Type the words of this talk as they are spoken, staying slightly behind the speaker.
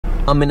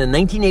I'm in a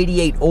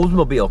 1988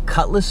 Oldsmobile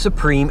Cutlass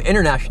Supreme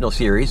International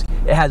Series.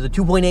 It has a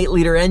 2.8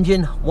 liter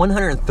engine,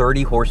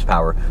 130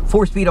 horsepower,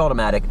 4-speed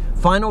automatic.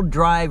 Final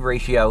drive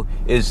ratio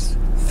is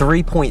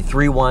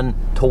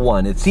 3.31 to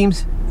 1. It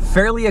seems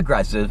fairly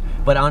aggressive,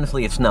 but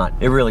honestly it's not.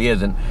 It really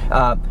isn't.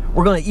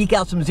 We're going to eke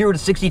out some 0 to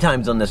 60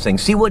 times on this thing,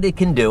 see what it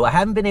can do. I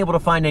haven't been able to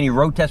find any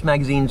road test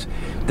magazines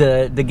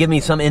to give me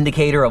some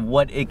indicator of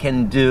what it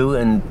can do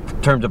in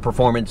terms of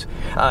performance.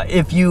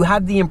 If you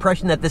have the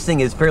impression that this thing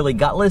is fairly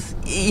gutless,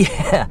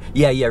 yeah,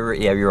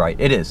 you're right.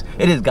 It is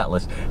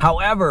gutless.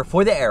 However,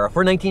 for the era,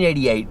 for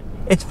 1988,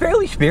 it's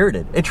fairly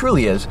spirited. It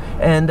truly is.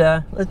 And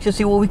let's just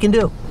see what we can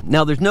do.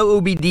 Now, there's no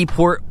OBD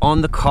port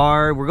on the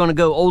car. We're going to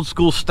go old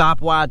school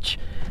stopwatch.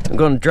 I'm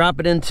going to drop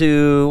it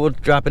into, we'll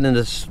drop it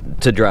into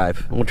to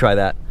drive. We'll try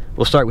that.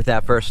 We'll start with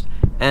that first.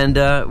 And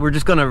we're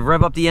just going to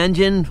rev up the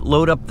engine,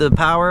 load up the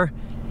power,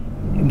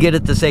 get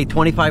it to say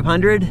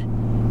 2,500,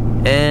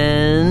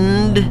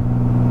 and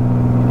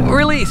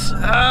release.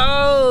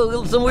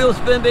 Oh, some wheel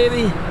spin,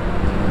 baby.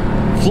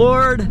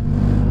 Floored.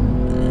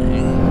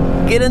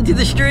 Get into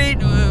the street.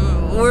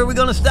 Where are we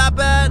going to stop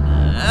at?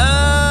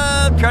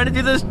 I'm trying to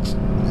do this.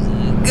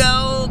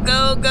 Go,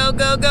 go, go,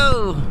 go,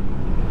 go.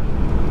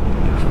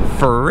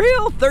 For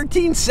real?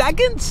 13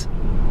 seconds?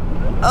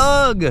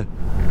 Ugh.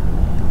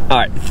 All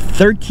right,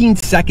 13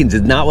 seconds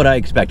is not what I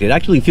expected. It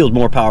actually feels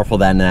more powerful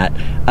than that.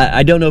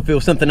 I don't know if it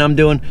was something I'm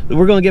doing.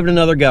 We're going to give it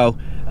another go.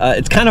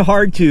 It's kind of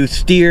hard to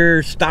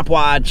steer,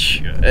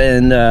 stopwatch,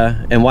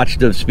 and watch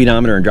the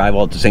speedometer and drive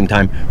all at the same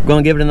time. We're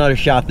going to give it another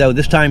shot, though.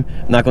 This time,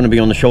 I'm not going to be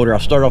on the shoulder. I'll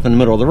start off in the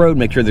middle of the road,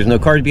 make sure there's no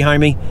cars behind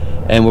me,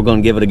 and we're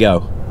going to give it a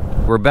go.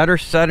 We're better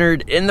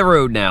centered in the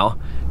road now.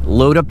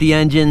 Load up the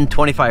engine,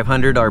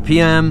 2,500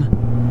 RPM.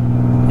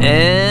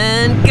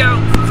 And go!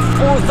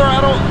 Full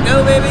throttle!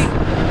 Go, baby!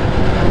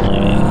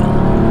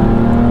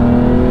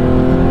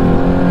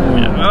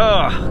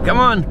 Oh, come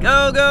on!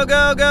 Go, go,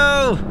 go,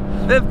 go!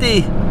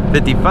 50,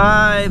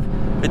 55,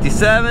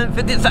 57,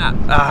 57.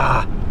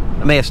 Ah,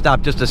 I may have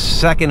stopped just a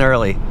second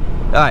early.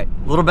 All right,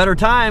 a little better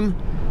time.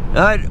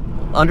 All right,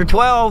 under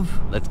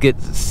 12. Let's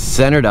get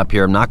centered up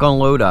here. I'm not going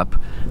to load up.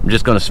 I'm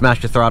just going to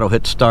smash the throttle,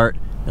 hit start,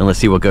 and let's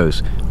see what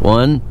goes.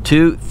 1,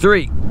 2,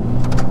 3.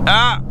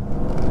 Ah!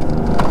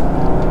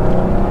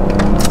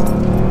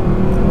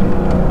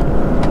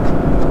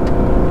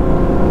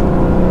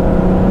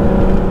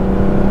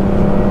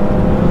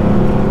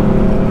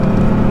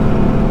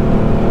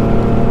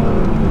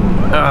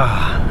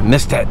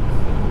 Missed it.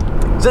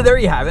 So there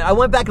you have it. I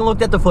went back and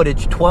looked at the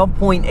footage.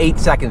 12.8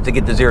 seconds to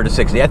get to 0 to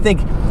 60. I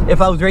think if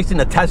I was racing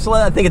a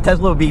Tesla, I think a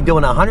Tesla would be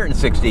doing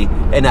 160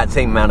 in that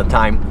same amount of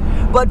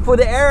time. But for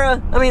the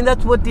era, I mean,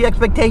 that's what the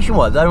expectation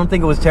was. I don't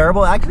think it was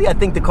terrible. Actually, I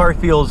think the car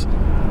feels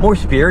more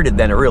spirited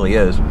than it really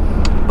is.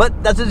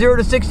 But that's a 0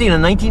 to 60 in a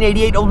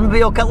 1988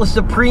 Oldsmobile Cutlass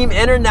Supreme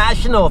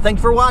International.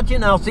 Thanks for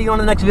watching. I'll see you on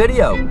the next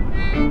video.